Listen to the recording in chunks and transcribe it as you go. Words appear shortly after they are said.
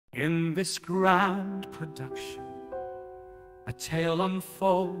In this grand production, a tale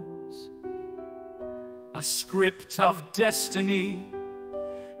unfolds, a script of destiny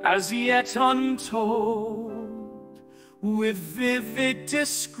as yet untold, with vivid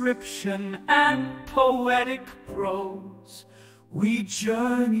description and poetic prose. We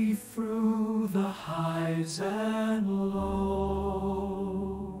journey through the highs and lows.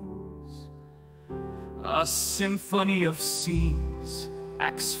 A symphony of scenes,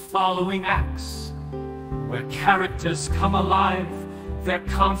 acts following acts, where characters come alive, their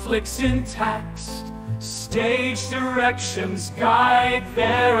conflicts intact. Stage directions guide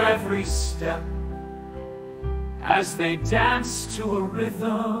their every step as they dance to a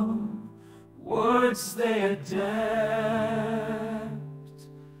rhythm, words they adept.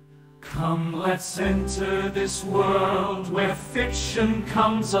 Come, let's enter this world where fiction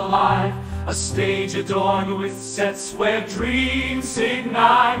comes alive, a stage adorned with sets where dreams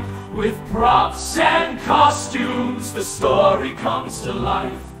ignite. With props and costumes, the story comes to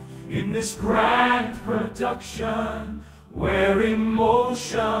life in this grand production where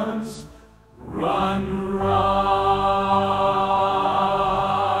emotions run rife.